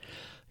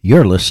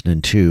You're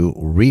listening to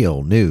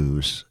Real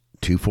News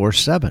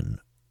 247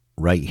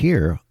 right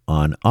here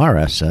on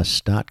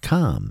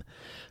RSS.com.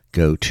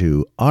 Go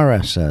to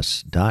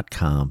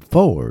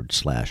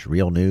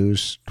rss.com/Real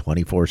News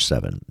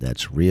 247.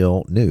 That's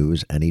Real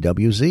News,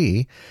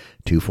 NEWZ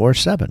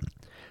 247,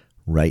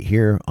 right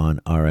here on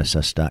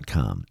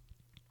RSS.com.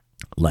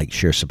 Like,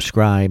 share,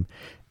 subscribe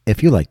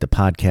if you like the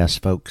podcast,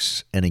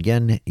 folks. And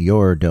again,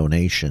 your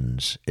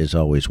donations is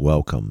always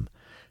welcome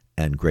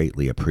and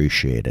greatly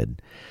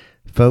appreciated.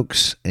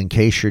 Folks, in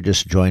case you're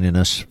just joining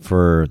us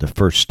for the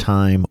first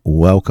time,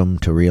 welcome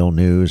to Real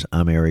News.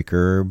 I'm Eric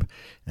Erb,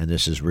 and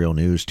this is Real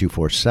News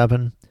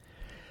 247.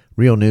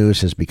 Real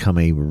News has become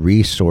a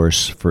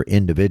resource for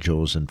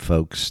individuals and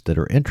folks that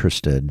are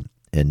interested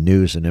in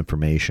news and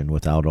information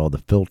without all the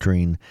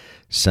filtering,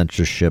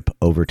 censorship,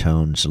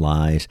 overtones,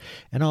 lies,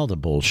 and all the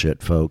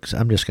bullshit, folks.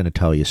 I'm just going to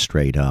tell you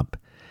straight up.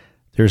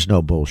 There's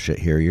no bullshit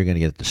here. You're going to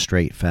get the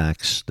straight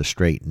facts, the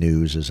straight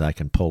news as I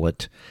can pull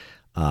it.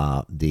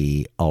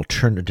 The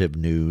alternative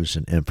news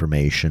and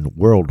information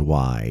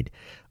worldwide.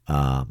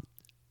 I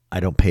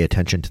don't pay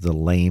attention to the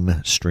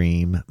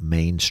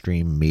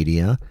mainstream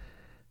media.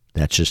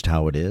 That's just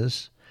how it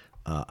is.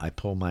 I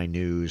pull my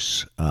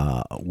news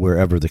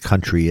wherever the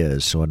country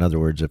is. So in other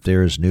words, if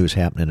there is news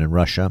happening in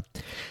Russia,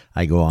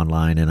 I go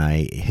online and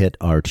I hit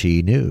RT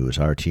News.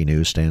 RT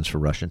News stands for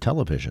Russian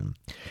television.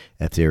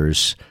 If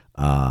there's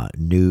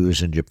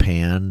news in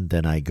Japan,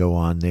 then I go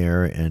on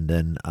there and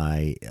then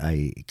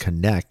I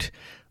connect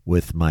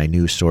with my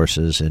news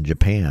sources in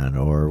Japan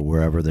or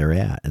wherever they're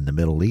at in the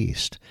Middle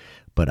East.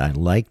 But I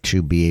like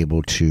to be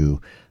able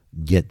to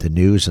get the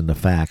news and the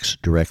facts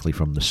directly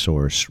from the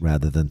source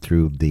rather than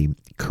through the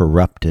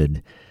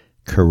corroded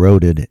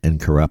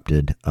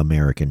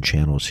American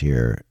channels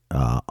here.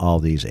 All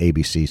these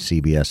ABC,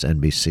 CBS,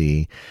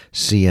 NBC,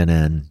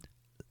 CNN,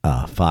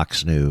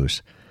 Fox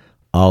News,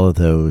 all of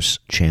those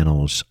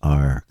channels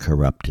are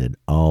corrupted.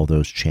 All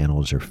those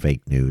channels are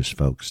fake news,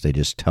 folks. They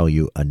just tell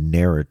you a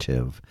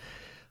narrative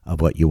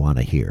of what you want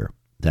to hear.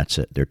 That's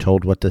it. They're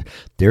told what to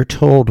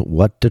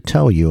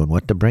tell you and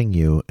what to bring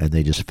you, and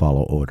they just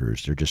follow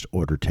orders. They're just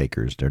order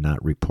takers. They're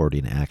not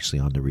reporting actually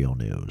on the real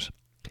news.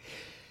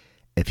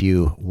 If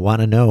you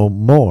want to know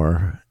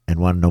more and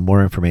want to know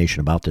more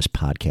information about this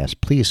podcast,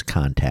 please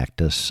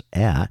contact us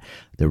at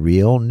The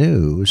Real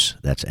News.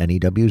 That's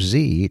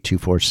NEWZ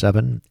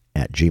 247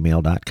 at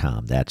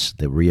gmail.com. That's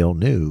The Real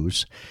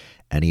News,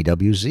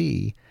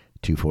 NEWZ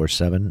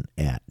 247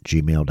 at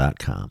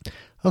gmail.com.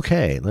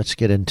 Okay, let's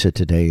get into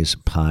today's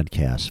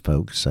podcast,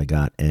 folks. I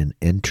got an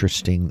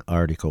interesting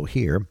article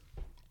here.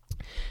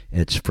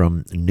 It's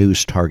from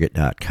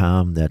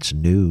newstarget.com. That's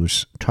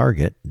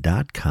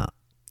newstarget.com.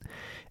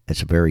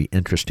 It's a very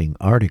interesting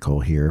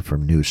article here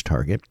from News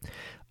Target,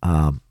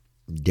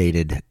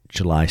 dated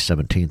July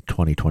 17th,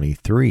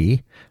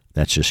 2023.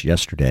 That's just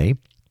yesterday.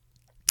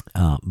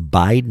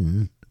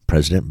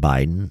 President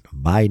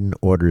Biden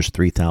orders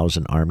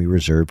 3,000 Army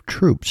Reserve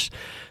troops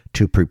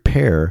to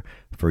prepare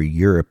for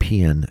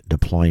European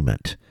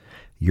deployment.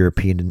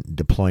 European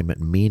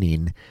deployment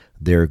meaning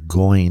they're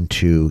going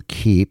to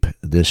keep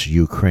this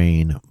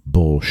Ukraine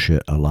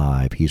bullshit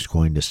alive. He's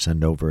going to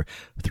send over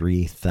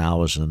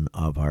 3,000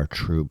 of our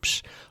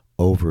troops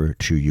over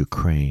to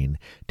Ukraine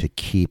to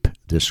keep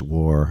this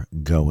war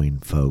going,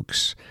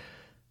 folks.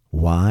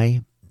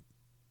 Why?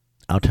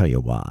 I'll tell you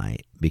why.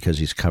 Because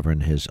he's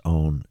covering his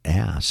own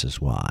ass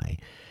is why.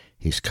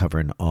 He's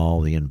covering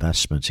all the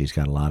investments. He's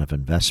got a lot of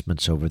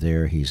investments over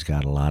there. He's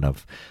got a lot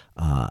of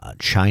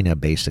China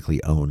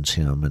basically owns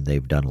him, and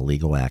they've done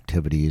illegal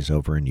activities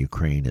over in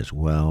Ukraine as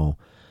well.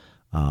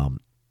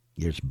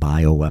 There's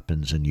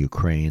bioweapons in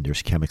Ukraine.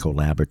 There's chemical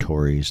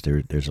laboratories.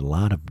 There's a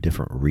lot of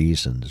different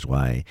reasons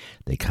why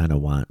they kind of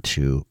want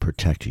to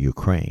protect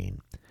Ukraine.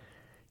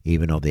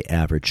 Even though the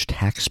average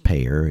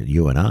taxpayer,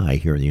 you and I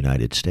here in the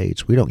United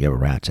States, we don't give a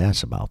rat's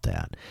ass about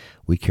that.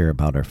 We care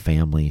about our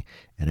family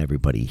and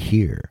everybody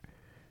here.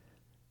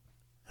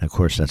 And of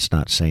course, that's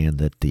not saying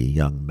that the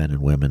young men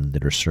and women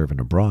that are serving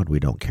abroad we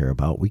don't care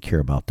about. We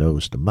care about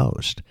those the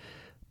most.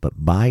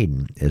 But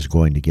Biden is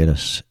going to get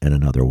us in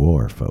another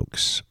war,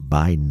 folks.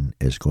 Biden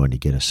is going to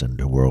get us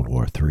into World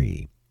War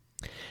III.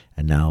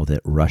 And now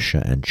that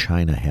Russia and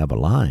China have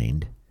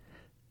aligned,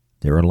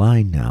 they're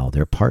aligned now.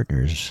 They're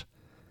partners.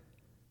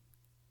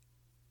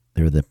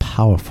 They're the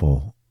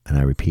powerful, and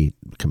I repeat,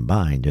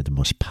 combined, they're the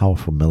most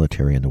powerful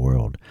military in the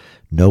world.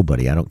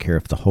 Nobody, I don't care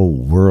if the whole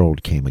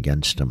world came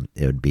against them,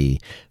 it would be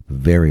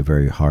very,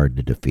 very hard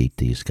to defeat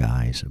these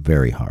guys.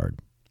 Very hard.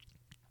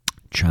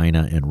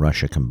 China and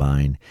Russia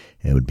combined,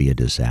 it would be a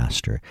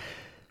disaster.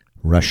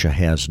 Russia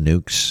has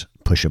nukes.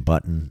 Push a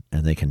button,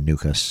 and they can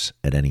nuke us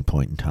at any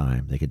point in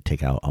time. They could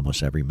take out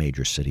almost every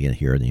major city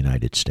here in the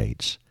United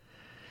States.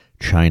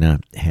 China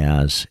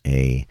has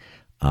a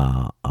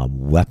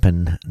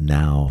weapon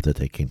now that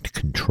they can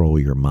control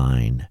your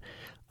mind.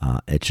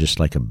 It's just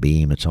like a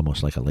beam. It's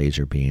almost like a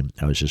laser beam.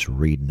 I was just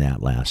reading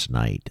that last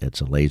night. It's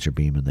a laser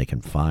beam, and they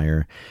can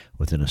fire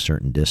within a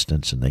certain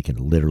distance, and they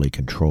can literally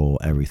control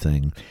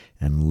everything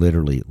and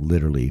literally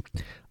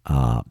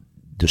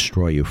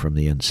destroy you from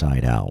the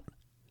inside out.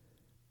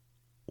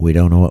 We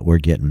don't know what we're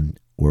getting.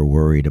 We're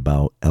worried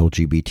about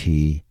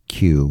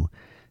LGBTQ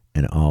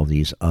and all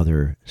these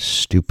other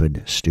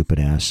stupid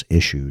ass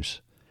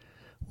issues.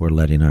 We're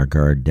letting our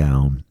guard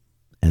down,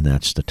 and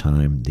that's the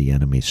time the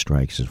enemy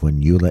strikes, is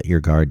when you let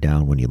your guard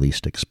down when you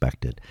least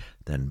expect it.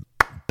 Then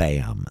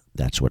bam,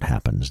 that's what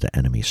happens. The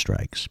enemy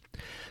strikes.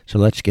 So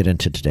let's get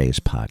into today's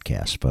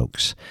podcast,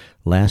 folks.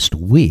 Last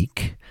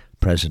week,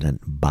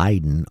 President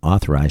Biden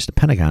authorized the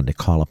Pentagon to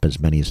call up as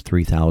many as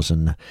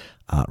 3,000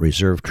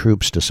 reserve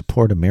troops to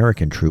support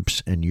American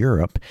troops in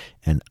Europe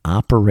in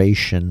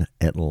Operation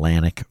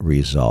Atlantic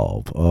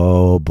Resolve.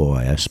 Oh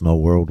boy, I smell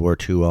World War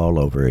II all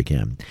over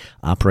again.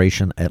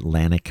 Operation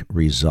Atlantic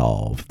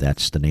Resolve,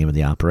 that's the name of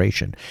the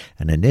operation,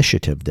 an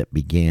initiative that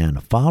began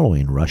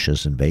following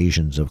Russia's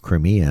invasions of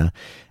Crimea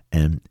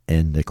and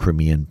the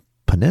Crimean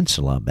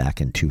Peninsula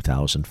back in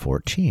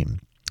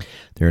 2014.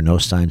 There are no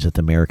signs that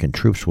the American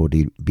troops will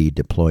be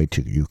deployed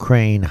to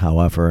Ukraine,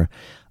 however,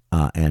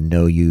 and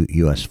no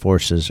U.S.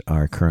 forces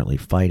are currently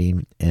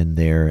fighting in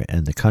there.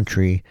 And the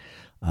country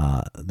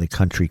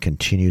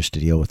continues to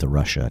deal with the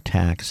Russia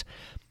attacks.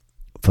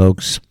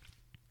 Folks,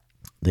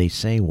 they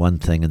say one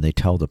thing and they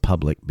tell the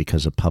public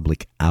because of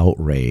public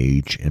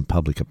outrage and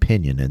public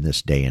opinion in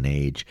this day and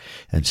age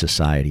and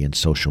society and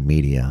social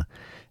media.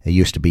 It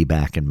used to be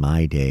back in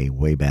my day,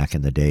 way back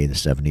in the day, the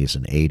 70s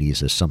and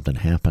 80s, if something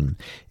happened,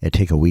 it'd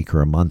take a week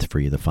or a month for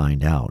you to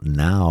find out.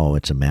 Now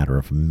it's a matter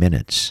of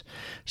minutes.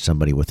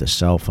 Somebody with a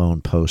cell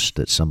phone posts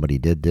that somebody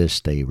did this.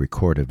 They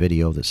record a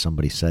video that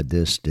somebody said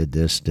this, did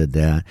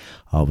that.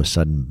 All of a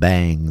sudden,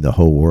 bang, the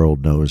whole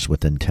world knows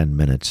within 10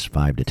 minutes,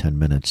 5 to 10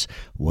 minutes,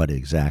 what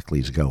exactly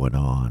is going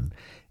on.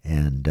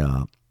 And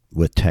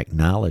with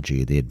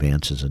technology, the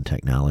advances in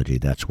technology,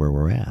 that's where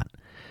we're at.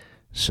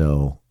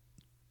 So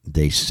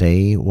they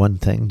say one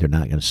thing, they're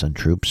not going to send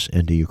troops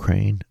into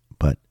Ukraine,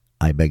 but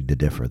I beg to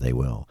differ, they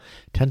will.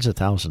 Tens of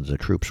thousands of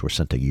troops were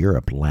sent to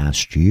Europe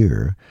last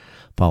year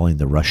following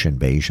the Russian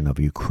invasion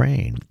of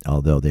Ukraine,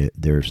 although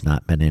there's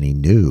not been any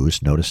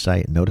news. Notice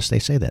they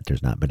say that.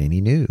 There's not been any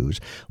news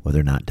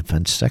whether or not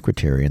Defense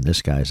Secretary, and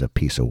this guy's a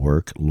piece of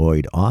work,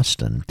 Lloyd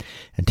Austin,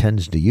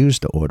 intends to use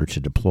the order to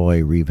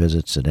deploy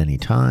revisits at any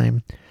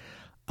time.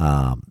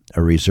 A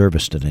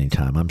reservist at any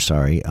time.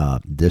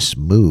 This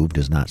move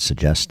does not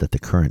suggest that the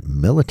current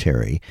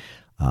military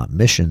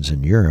missions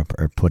in Europe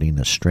are putting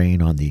a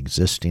strain on the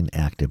existing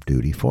active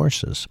duty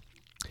forces.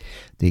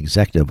 The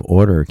executive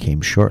order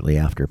came shortly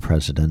after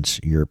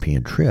President's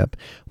European trip,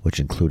 which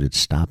included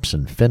stops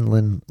in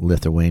Finland,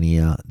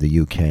 Lithuania, the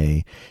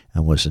UK,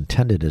 and was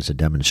intended as a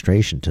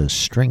demonstration to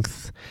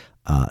strengthen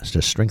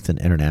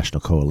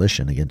international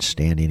coalition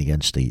standing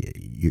against the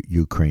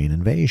Ukraine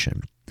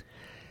invasion.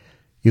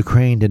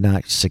 Ukraine did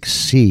not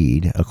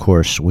succeed. Of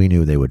course, we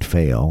knew they would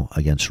fail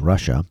against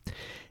Russia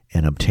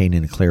in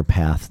obtaining a clear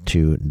path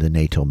to the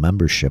NATO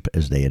membership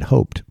as they had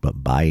hoped.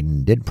 But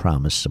Biden did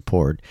promise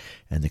support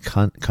and the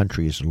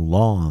country's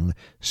long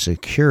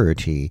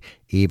security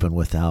even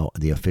without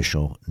the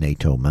official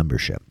NATO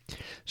membership.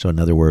 So in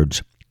other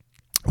words,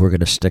 we're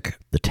going to stick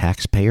the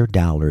taxpayer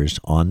dollars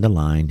on the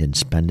line and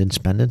spend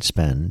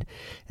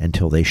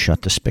until they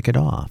shut the spigot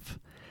off.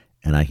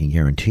 And I can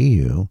guarantee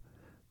you,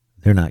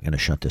 they're not going to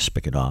shut this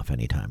spigot off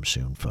anytime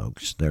soon,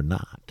 folks. They're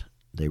not.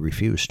 They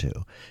refuse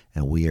to.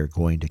 And we are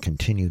going to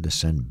continue to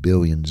send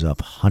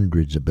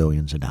hundreds of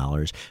billions of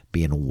dollars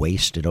being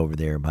wasted over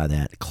there by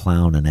that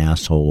clown and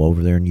asshole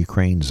over there in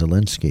Ukraine,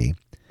 Zelensky.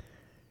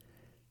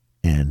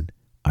 And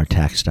our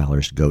tax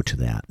dollars go to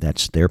that.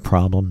 That's their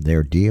problem,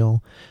 their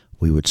deal.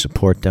 We would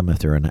support them if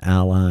they're an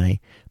ally,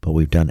 but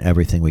we've done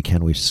everything we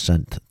can. We've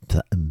sent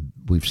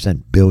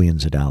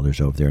billions of dollars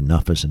over there.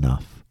 Enough is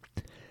enough.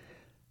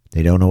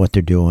 They don't know what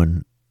they're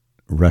doing.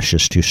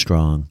 Russia's too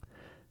strong.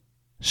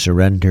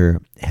 Surrender,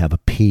 have a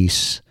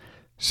peace.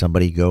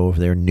 Somebody go over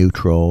there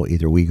neutral.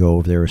 Either we go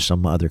over there or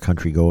some other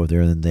country go over there,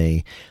 and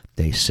they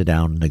sit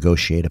down and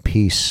negotiate a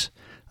peace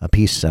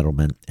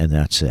settlement, and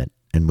that's it,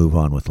 and move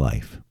on with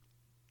life.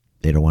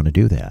 They don't want to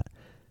do that.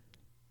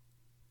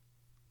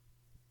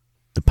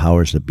 The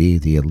powers that be,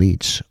 the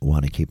elites,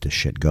 want to keep the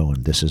shit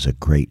going. This is a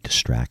great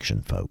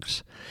distraction,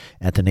 folks.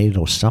 At the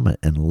NATO summit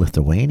in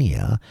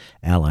Lithuania,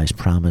 allies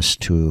promised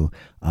to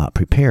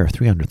prepare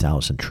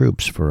 300,000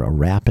 troops for a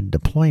rapid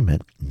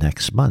deployment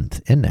next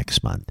month.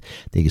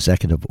 The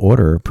executive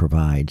order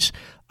provides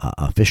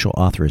official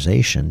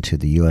authorization to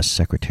the U.S.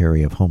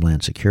 Secretary of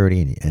Homeland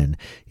Security and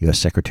U.S.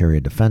 Secretary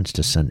of Defense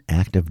to send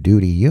active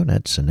duty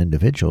units and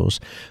individuals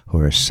who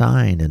are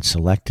assigned and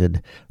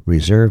selected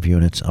reserve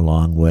units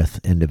along with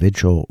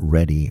individual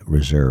ready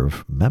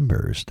reserve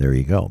members. There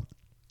you go.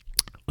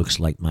 Looks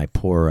like my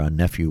poor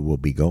nephew will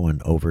be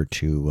going over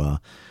to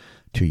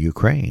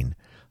Ukraine.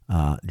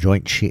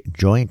 Joint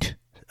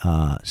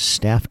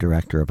Staff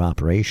Director of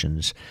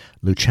Operations,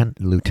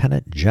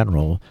 Lieutenant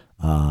General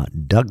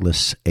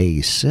Douglas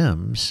A.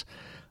 Sims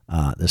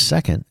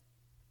II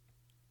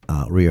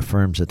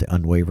reaffirms that the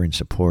unwavering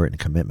support and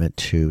commitment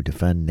to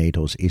defend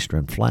NATO's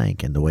eastern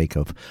flank in the wake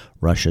of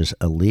Russia's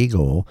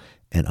illegal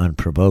and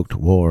unprovoked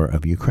war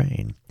of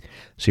Ukraine.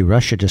 See,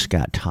 Russia just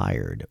got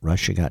tired.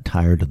 Russia got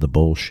tired of the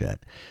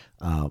bullshit.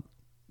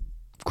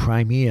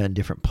 Crimea and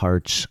different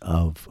parts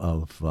of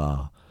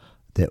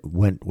that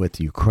went with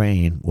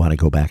Ukraine want to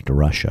go back to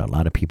Russia. A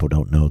lot of people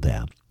don't know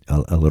that.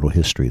 A little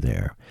history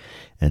there.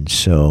 And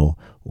so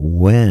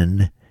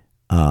when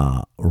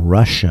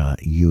Russia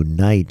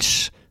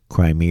unites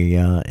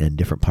Crimea and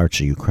different parts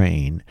of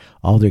Ukraine,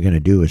 all they're going to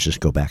do is just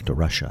go back to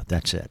Russia.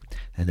 That's it.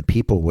 And the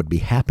people would be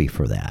happy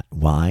for that.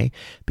 Why?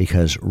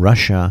 Because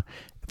Russia,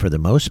 for the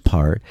most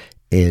part,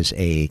 is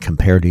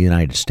compared to the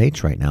United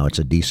States right now, it's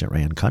a decent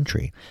ran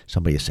country.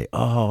 Somebody will say,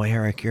 oh,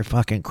 Eric, you're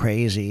fucking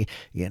crazy.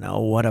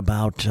 What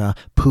about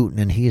Putin?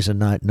 And he's a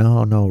nut.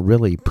 No,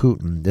 really,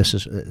 Putin. This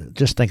is,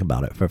 just think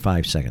about it for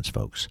 5 seconds,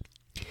 folks.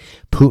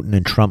 Putin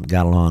and Trump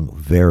got along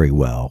very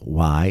well.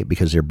 Why?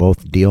 Because they're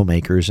both deal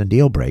makers and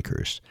deal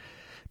breakers.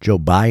 Joe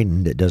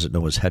Biden, that doesn't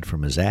know his head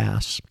from his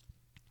ass.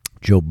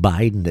 Joe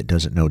Biden, that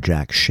doesn't know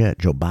jack shit.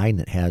 Joe Biden,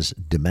 that has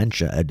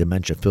dementia, a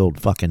dementia-filled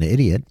fucking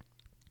idiot,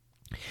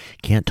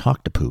 can't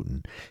talk to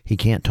Putin. He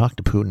can't talk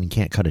to Putin. He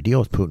can't cut a deal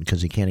with Putin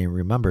because he can't even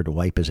remember to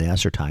wipe his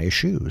ass or tie his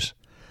shoes.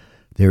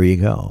 There you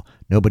go.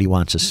 Nobody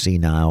wants a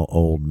senile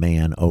old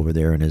man over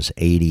there in his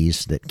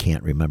 80s that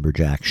can't remember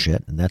jack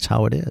shit, and that's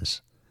how it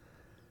is.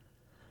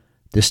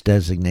 This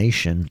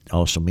designation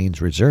also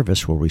means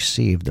reservists will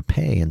receive the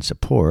pay and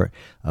support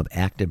of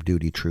active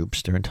duty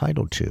troops they're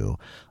entitled to.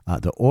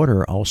 The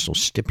order also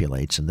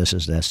stipulates, and this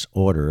is this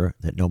order,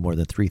 that no more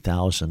than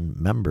 3,000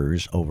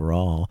 members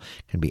overall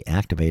can be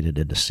activated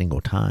at a single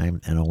time,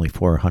 and only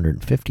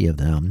 450 of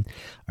them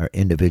are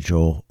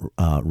individual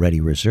ready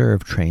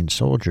reserve trained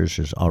soldiers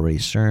who's already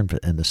served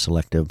in the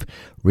selective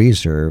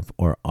reserve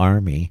or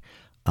army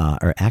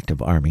or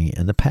active army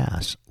in the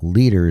past.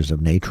 Leaders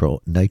of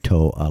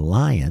NATO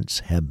alliance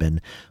have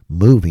been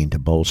moving to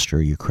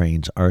bolster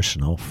Ukraine's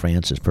arsenal.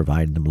 France has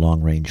provided them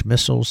long-range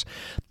missiles.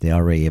 They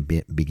already have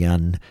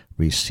begun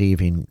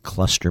receiving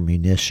cluster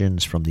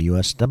munitions from the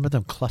U.S. Some of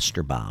them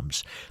cluster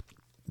bombs.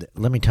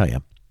 Let me tell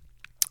you,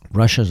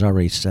 Russia's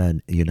already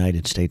said the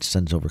United States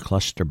sends over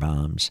cluster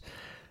bombs.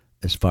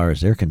 As far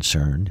as they're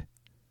concerned,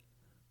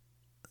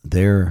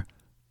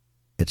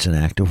 it's an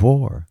act of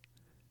war.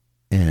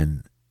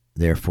 And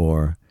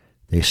therefore,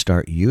 they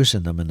start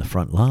using them in the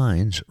front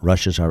lines.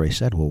 Russia's already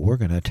said, well, we're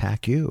going to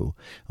attack you.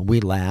 And we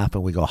laugh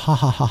and we go, ha,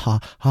 ha, ha, ha,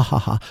 ha, ha,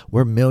 ha.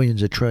 We're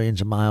millions of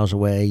trillions of miles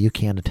away. You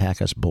can't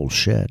attack us.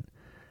 Bullshit.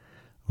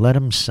 Let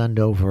them send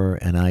over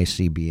an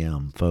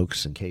ICBM.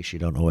 Folks, in case you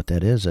don't know what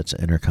that is, that's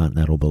an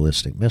intercontinental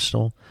ballistic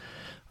missile.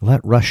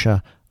 Let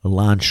Russia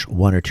launch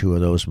one or two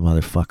of those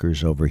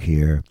motherfuckers over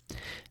here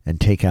and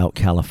take out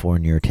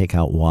California, or take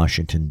out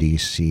Washington,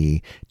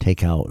 D.C.,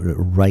 take out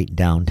right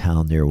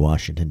downtown there,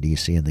 Washington,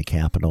 D.C., and the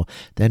Capitol.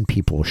 Then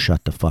people will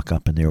shut the fuck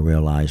up and they'll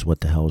realize what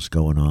the hell's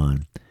going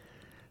on.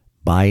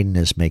 Biden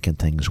is making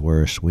things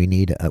worse. We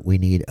need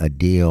a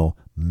deal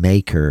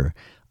maker,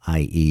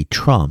 i.e.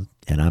 Trump.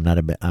 And I'm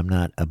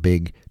not a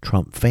big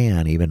Trump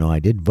fan, even though I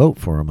did vote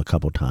for him a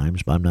couple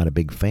times, but I'm not a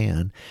big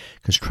fan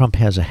because Trump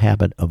has a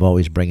habit of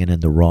always bringing in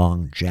the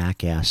wrong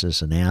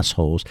jackasses and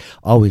assholes,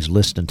 always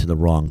listening to the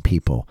wrong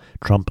people.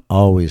 Trump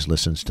always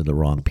listens to the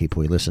wrong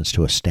people. He listens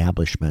to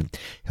establishment.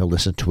 He'll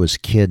listen to his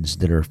kids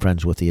that are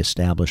friends with the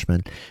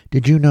establishment.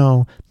 Did you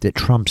know that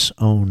Trump's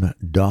own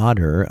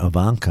daughter,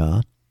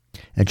 Ivanka,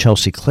 and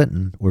Chelsea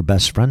Clinton were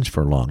best friends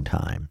for a long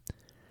time?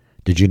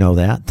 Did you know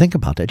that? Think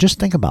about that. Just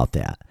think about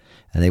that.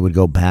 And they would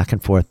go back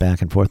and forth,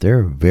 back and forth.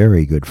 They're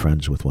very good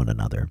friends with one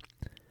another.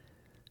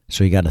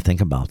 So you got to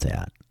think about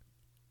that.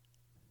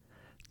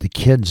 The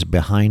kids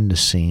behind the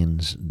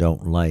scenes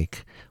don't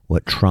like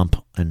what Trump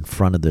in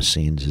front of the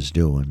scenes is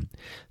doing.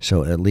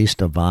 So at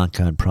least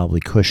Ivanka and probably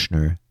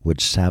Kushner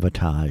would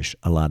sabotage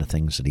a lot of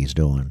things that he's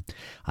doing.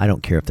 I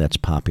don't care if that's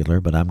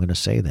popular, but I'm going to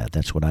say that.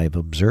 That's what I've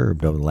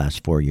observed over the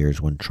last 4 years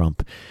when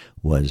Trump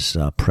was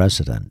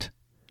president.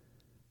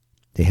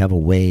 They have a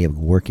way of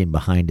working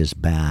behind his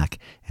back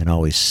and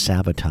always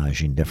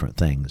sabotaging different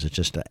things. It's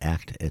just an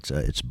act.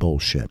 It's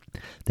bullshit.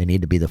 They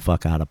need to be the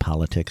fuck out of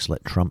politics.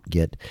 Let Trump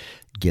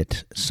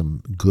get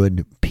some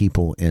good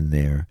people in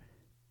there.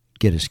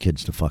 Get his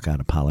kids the fuck out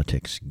of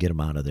politics. Get them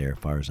out of there as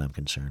far as I'm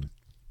concerned.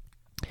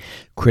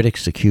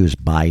 Critics accuse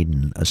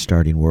Biden of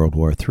starting World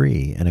War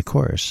III. And of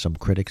course, some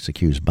critics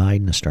accuse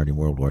Biden of starting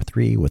World War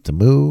III with the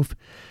move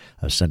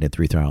of sending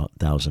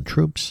 3,000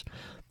 troops.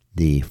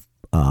 The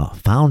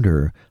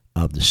founder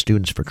of the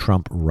Students for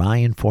Trump,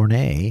 Ryan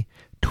Fournier,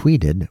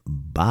 tweeted,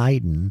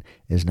 Biden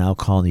is now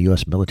calling the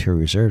U.S. military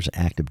reserves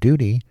active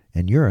duty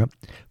in Europe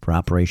for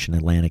Operation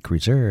Atlantic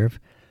Reserve.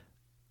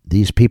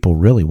 These people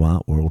really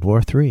want World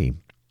War III.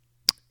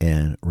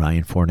 And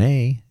Ryan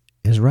Fournier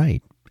is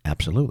right,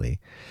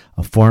 absolutely.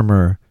 A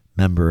former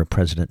member of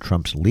President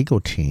Trump's legal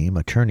team,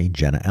 attorney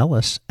Jenna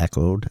Ellis,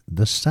 echoed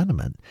the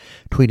sentiment,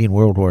 tweeting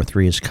World War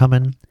III is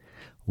coming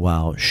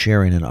while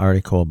sharing an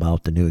article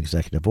about the new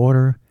executive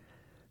order.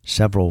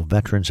 Several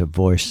veterans have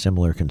voiced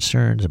similar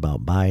concerns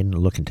about Biden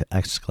looking to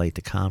escalate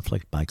the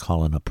conflict by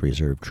calling up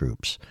reserve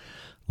troops.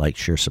 Like,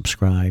 share,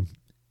 subscribe,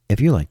 if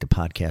you like the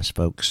podcast,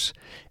 folks,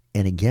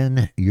 and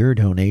again, your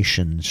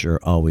donations are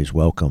always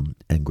welcome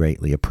and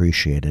greatly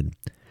appreciated.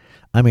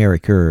 I'm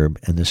Eric Erb,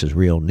 and this is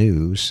Real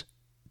News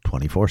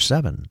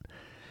 24/7.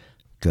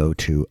 Go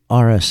to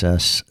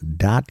rss.com/Real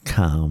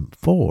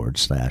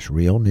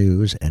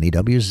News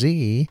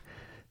NEWZ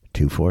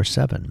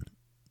 247.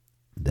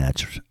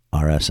 That's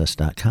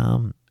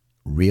rss.com,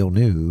 Real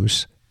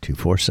News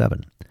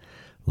 247.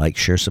 Like,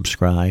 share,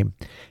 subscribe.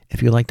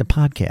 If you like the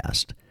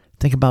podcast,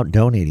 think about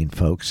donating,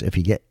 folks. If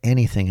you get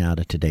anything out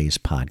of today's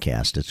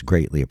podcast, it's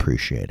greatly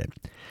appreciated.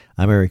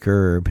 I'm Eric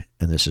Erb,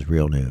 and this is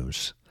Real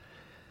News.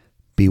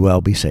 Be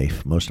well, be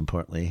safe. Most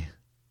importantly,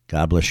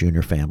 God bless you and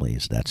your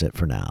families. That's it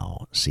for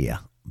now. See ya.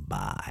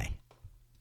 Bye.